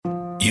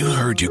You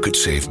heard you could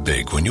save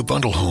big when you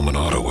bundle home and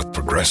auto with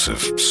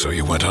Progressive, so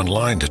you went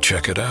online to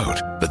check it out.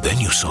 But then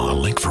you saw a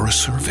link for a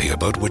survey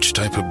about which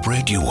type of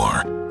bread you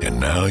are. And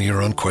now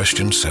you're on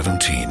question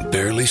 17,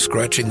 barely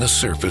scratching the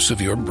surface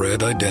of your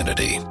bread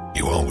identity.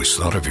 You always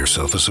thought of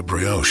yourself as a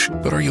brioche,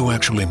 but are you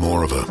actually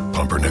more of a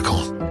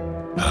pumpernickel?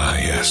 Ah,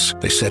 yes.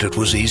 They said it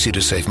was easy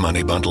to save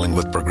money bundling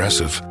with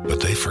Progressive,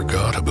 but they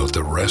forgot about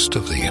the rest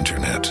of the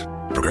internet.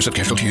 Progressive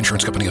Casualty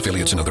Insurance Company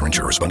affiliates and other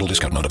insurers. Bundle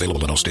discount not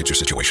available in all states or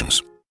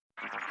situations.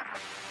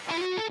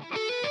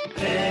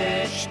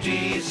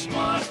 HT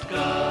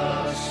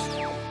Smartcast.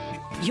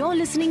 You're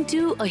listening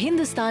to a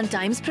Hindustan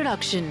Times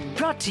production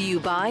brought to you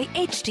by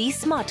HT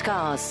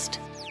Smartcast.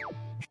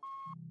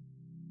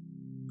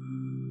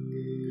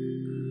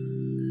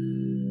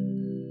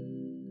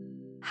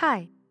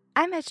 Hi,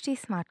 I'm HT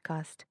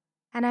Smartcast,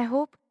 and I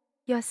hope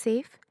you're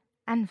safe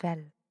and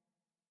well.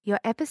 Your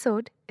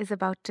episode is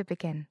about to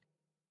begin.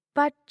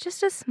 But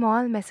just a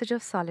small message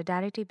of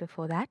solidarity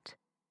before that.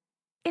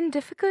 In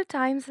difficult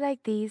times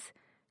like these,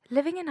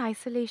 living in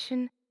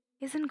isolation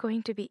isn't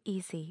going to be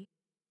easy.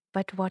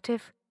 But what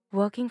if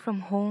working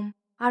from home,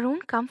 our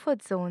own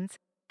comfort zones,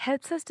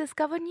 helps us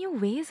discover new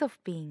ways of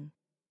being?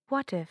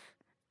 What if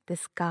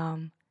this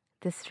calm,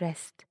 this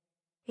rest,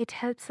 it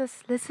helps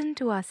us listen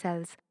to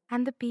ourselves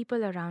and the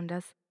people around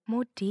us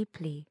more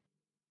deeply?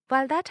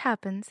 While that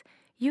happens,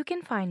 you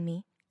can find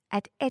me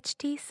at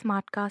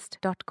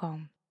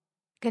htsmartcast.com.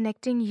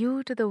 Connecting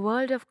you to the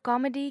world of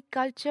comedy,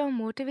 culture,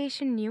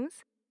 motivation news,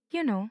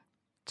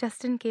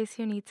 just in case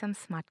you need some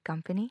smart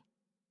company.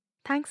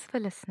 Thanks for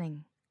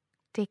listening.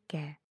 Take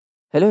care.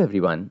 Hello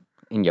everyone.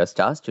 In your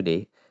stars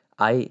today,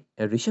 I,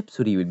 Rishabh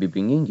Suri, will be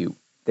bringing you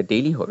the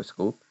Daily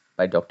Horoscope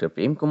by Dr.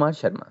 Prem Kumar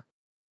Sharma.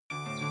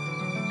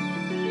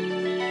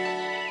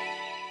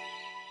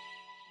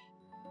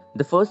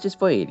 The first is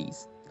for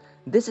Aries.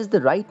 This is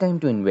the right time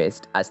to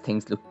invest as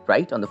things look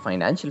bright on the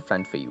financial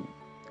front for you.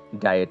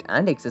 Diet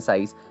and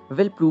exercise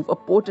will prove a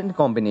potent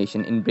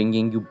combination in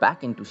bringing you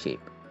back into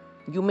shape.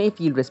 You may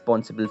feel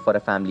responsible for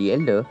a family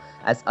elder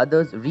as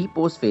others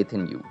repose faith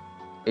in you.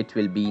 It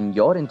will be in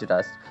your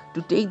interest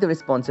to take the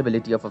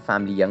responsibility of a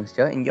family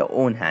youngster in your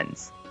own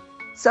hands.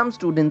 Some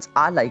students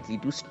are likely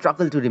to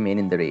struggle to remain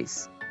in the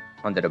race.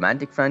 On the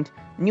romantic front,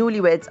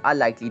 newlyweds are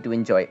likely to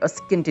enjoy a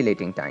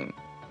scintillating time.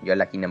 Your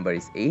lucky number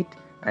is 8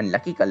 and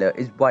lucky color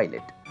is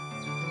violet.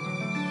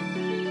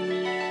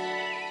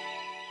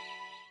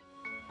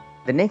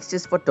 The next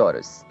is for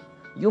Taurus.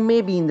 You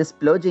may be in the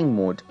splurging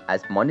mode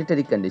as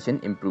monetary condition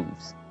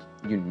improves.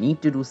 You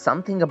need to do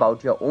something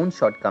about your own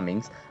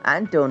shortcomings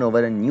and turn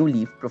over a new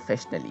leaf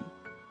professionally.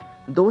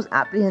 Those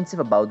apprehensive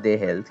about their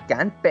health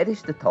can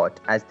perish the thought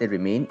as they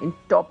remain in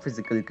top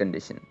physical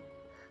condition.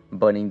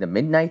 Burning the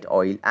midnight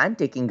oil and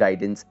taking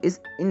guidance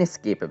is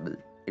inescapable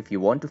if you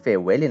want to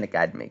fare well in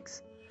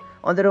academics.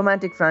 On the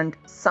romantic front,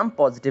 some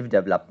positive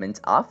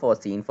developments are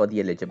foreseen for the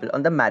eligible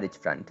on the marriage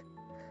front.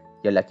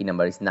 Your lucky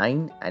number is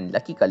 9 and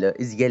lucky color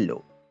is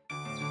yellow.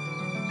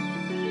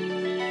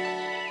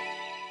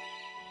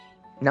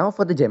 Now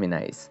for the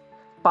Geminis.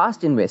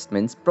 Past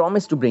investments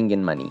promise to bring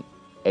in money.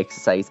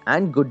 Exercise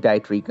and good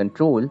dietary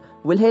control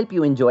will help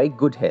you enjoy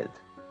good health.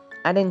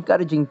 An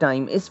encouraging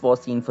time is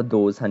foreseen for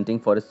those hunting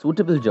for a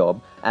suitable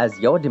job as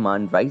your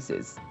demand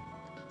rises.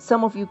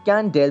 Some of you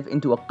can delve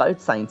into occult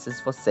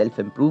sciences for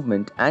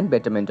self-improvement and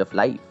betterment of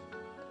life.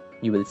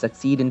 You will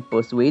succeed in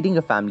persuading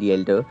a family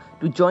elder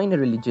to join a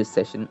religious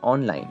session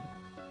online.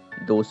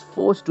 Those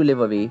forced to live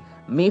away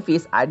may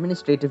face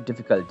administrative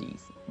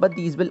difficulties, but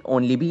these will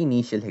only be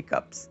initial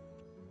hiccups.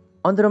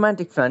 On the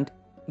romantic front,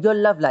 your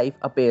love life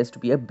appears to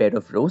be a bed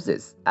of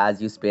roses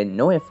as you spare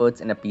no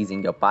efforts in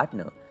appeasing your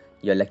partner.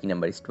 Your lucky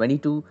number is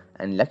 22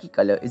 and lucky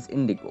color is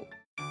indigo.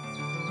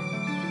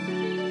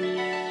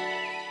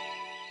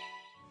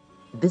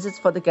 This is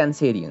for the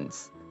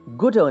Cancerians.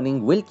 Good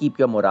earning will keep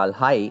your morale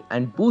high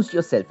and boost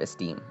your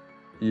self-esteem.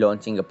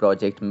 Launching a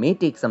project may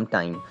take some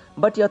time,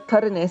 but your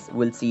thoroughness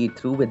will see it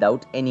through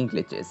without any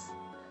glitches.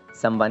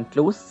 Someone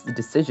close's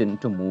decision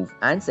to move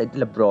and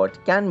settle abroad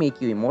can make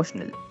you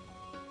emotional.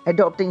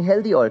 Adopting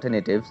healthy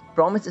alternatives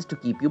promises to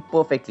keep you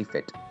perfectly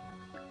fit.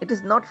 It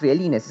is not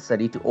really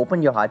necessary to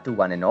open your heart to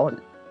one and all.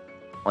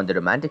 On the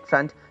romantic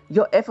front,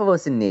 your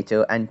effervescent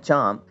nature and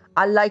charm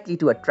are likely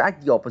to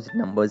attract the opposite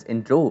numbers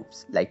in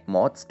droves, like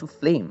moths to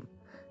flame.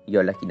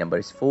 Your lucky number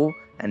is 4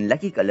 and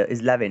lucky color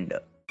is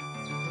lavender.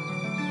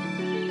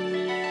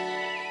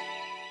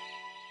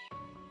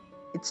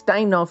 It's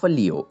time now for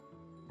Leo.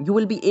 You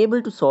will be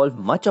able to solve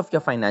much of your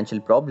financial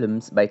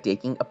problems by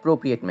taking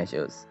appropriate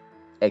measures.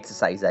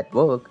 Exercise at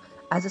work,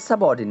 as a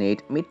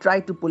subordinate, may try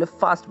to pull a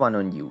fast one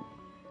on you.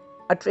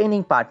 A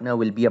training partner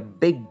will be a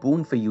big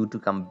boon for you to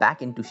come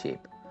back into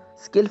shape.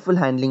 Skillful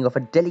handling of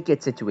a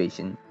delicate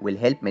situation will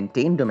help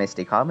maintain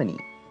domestic harmony.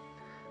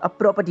 A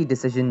property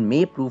decision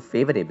may prove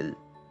favorable.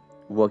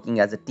 Working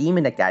as a team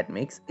in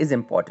academics is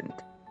important.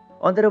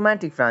 On the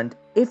romantic front,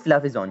 if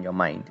love is on your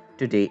mind,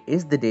 today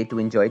is the day to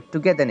enjoy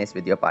togetherness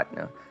with your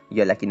partner.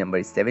 Your lucky number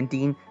is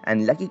 17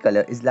 and lucky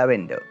color is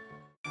lavender.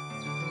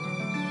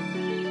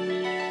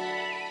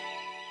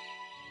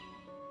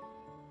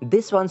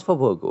 This one's for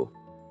Virgo.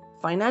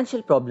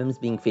 Financial problems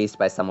being faced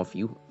by some of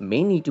you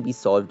may need to be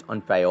solved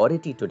on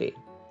priority today.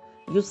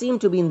 You seem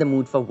to be in the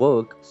mood for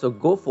work, so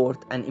go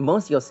forth and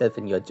immerse yourself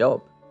in your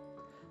job.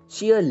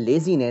 Sheer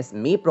laziness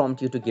may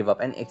prompt you to give up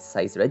an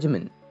exercise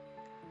regimen.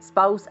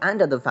 Spouse and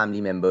other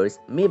family members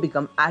may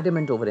become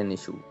adamant over an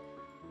issue.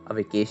 A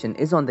vacation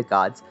is on the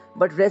cards,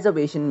 but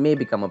reservation may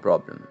become a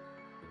problem.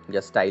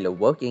 Your style of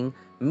working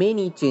may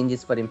need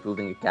changes for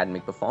improving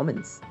academic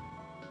performance.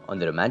 On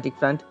the romantic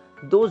front,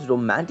 those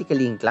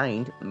romantically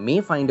inclined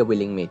may find a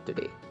willing mate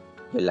today.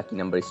 Your lucky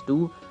number is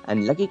 2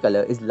 and lucky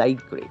color is light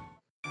grey.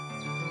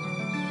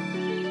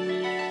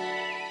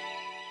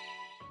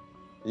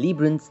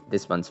 Librans,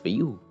 this one's for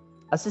you.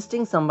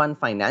 Assisting someone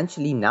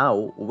financially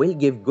now will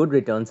give good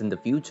returns in the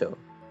future.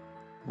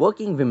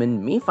 Working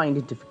women may find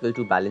it difficult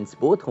to balance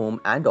both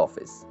home and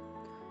office.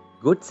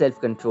 Good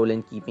self-control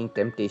and keeping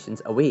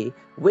temptations away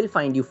will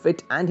find you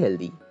fit and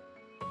healthy.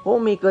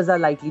 Homemakers are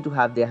likely to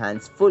have their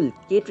hands full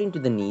catering to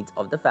the needs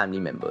of the family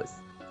members.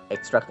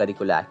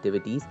 Extracurricular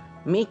activities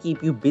may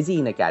keep you busy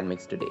in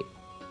academics today.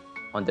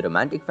 On the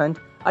romantic front,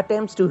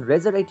 attempts to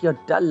resurrect your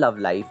dull love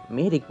life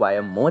may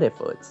require more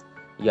efforts.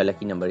 Your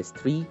lucky number is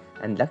 3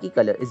 and lucky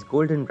color is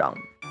golden brown.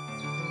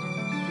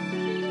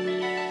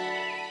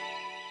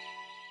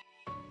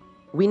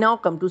 We now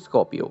come to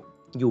Scorpio.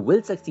 You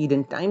will succeed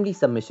in timely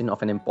submission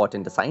of an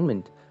important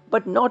assignment,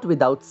 but not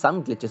without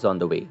some glitches on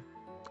the way.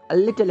 A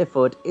little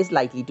effort is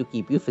likely to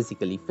keep you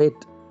physically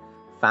fit.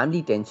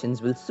 Family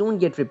tensions will soon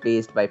get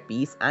replaced by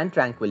peace and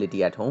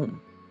tranquility at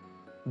home.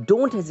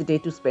 Don't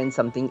hesitate to spend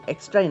something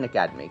extra in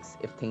academics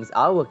if things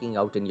are working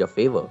out in your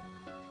favor.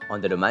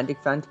 On the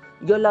romantic front,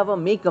 your lover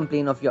may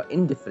complain of your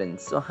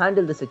indifference, so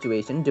handle the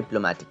situation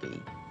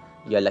diplomatically.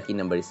 Your lucky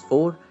number is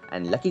 4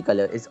 and lucky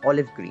color is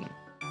olive green.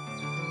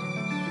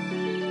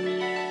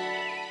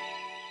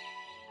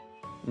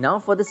 Now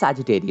for the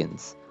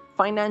Sagittarians.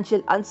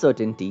 Financial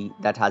uncertainty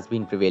that has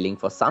been prevailing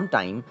for some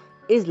time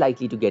is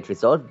likely to get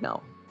resolved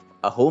now.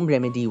 A home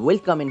remedy will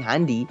come in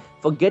handy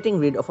for getting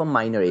rid of a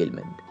minor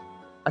ailment.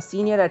 A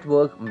senior at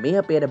work may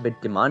appear a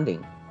bit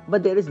demanding,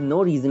 but there is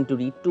no reason to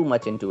read too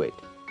much into it.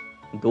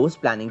 Those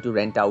planning to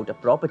rent out a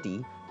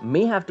property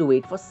may have to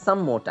wait for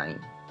some more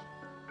time.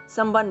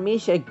 Someone may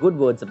share good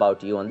words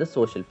about you on the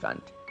social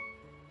front.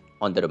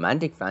 On the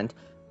romantic front,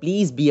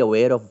 please be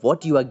aware of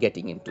what you are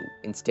getting into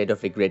instead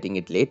of regretting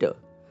it later.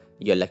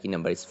 Your lucky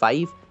number is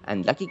 5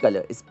 and lucky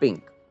color is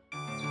pink.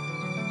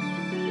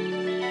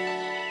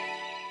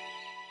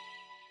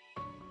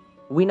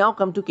 We now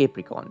come to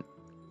Capricorn.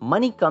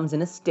 Money comes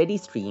in a steady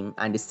stream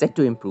and is set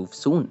to improve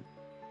soon.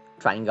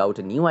 Trying out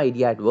a new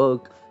idea at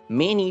work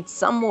may need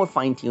some more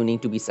fine-tuning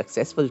to be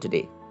successful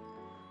today.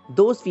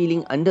 Those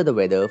feeling under the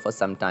weather for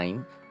some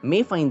time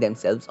may find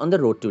themselves on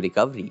the road to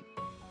recovery.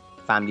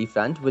 Family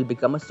front will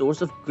become a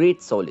source of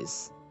great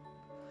solace.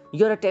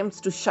 Your attempts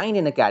to shine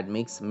in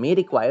academics may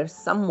require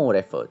some more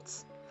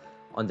efforts.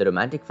 On the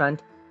romantic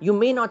front, you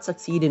may not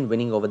succeed in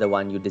winning over the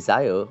one you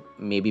desire,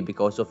 maybe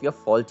because of your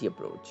faulty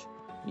approach.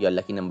 Your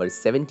lucky number is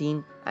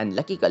 17 and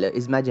lucky color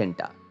is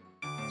magenta.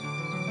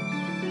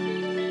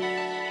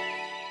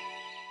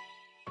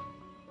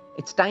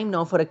 It's time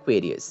now for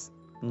Aquarius.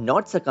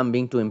 Not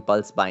succumbing to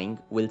impulse buying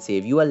will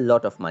save you a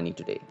lot of money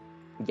today.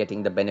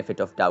 Getting the benefit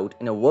of doubt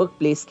in a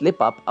workplace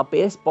slip-up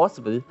appears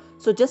possible,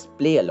 so just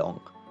play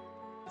along.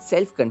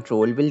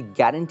 Self-control will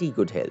guarantee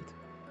good health.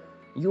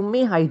 You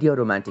may hide your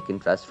romantic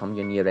interest from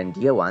your near and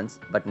dear ones,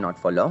 but not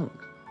for long.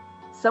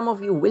 Some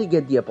of you will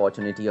get the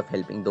opportunity of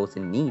helping those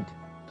in need.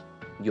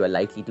 You are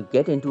likely to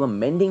get into a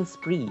mending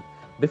spree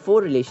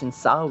before relations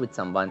sour with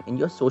someone in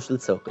your social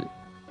circle.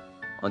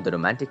 On the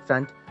romantic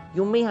front,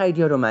 you may hide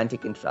your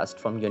romantic interest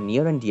from your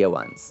near and dear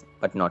ones,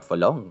 but not for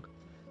long.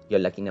 Your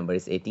lucky number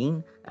is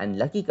 18 and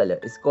lucky color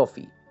is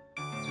coffee.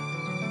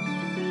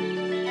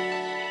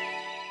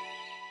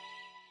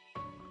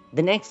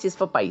 The next is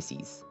for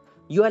Pisces.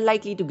 You are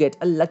likely to get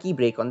a lucky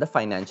break on the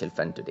financial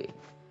front today.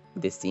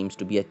 This seems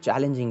to be a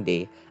challenging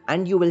day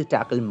and you will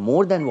tackle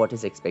more than what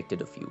is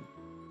expected of you.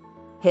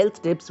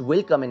 Health tips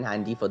will come in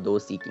handy for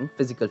those seeking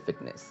physical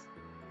fitness.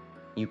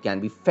 You can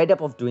be fed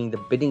up of doing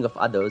the bidding of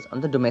others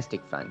on the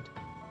domestic front.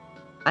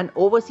 An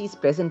overseas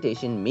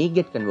presentation may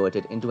get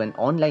converted into an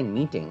online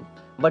meeting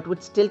but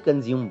would still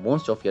consume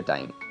most of your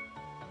time.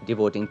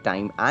 Devoting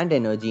time and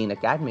energy in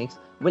academics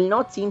will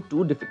not seem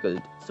too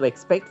difficult, so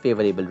expect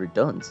favorable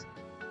returns.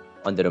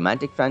 On the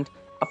romantic front,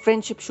 a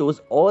friendship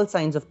shows all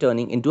signs of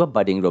turning into a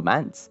budding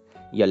romance.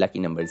 Your lucky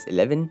number is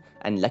 11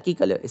 and lucky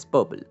color is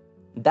purple.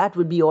 That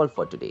would be all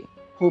for today.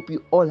 Hope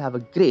you all have a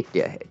great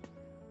day ahead.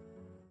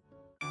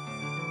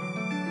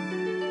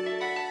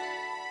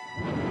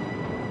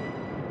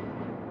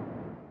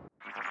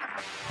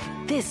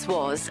 This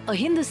was a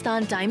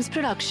Hindustan Times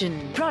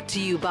production brought to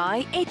you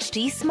by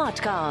HT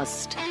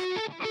Smartcast.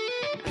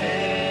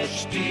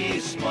 HT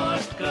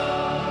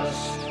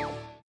Smartcast.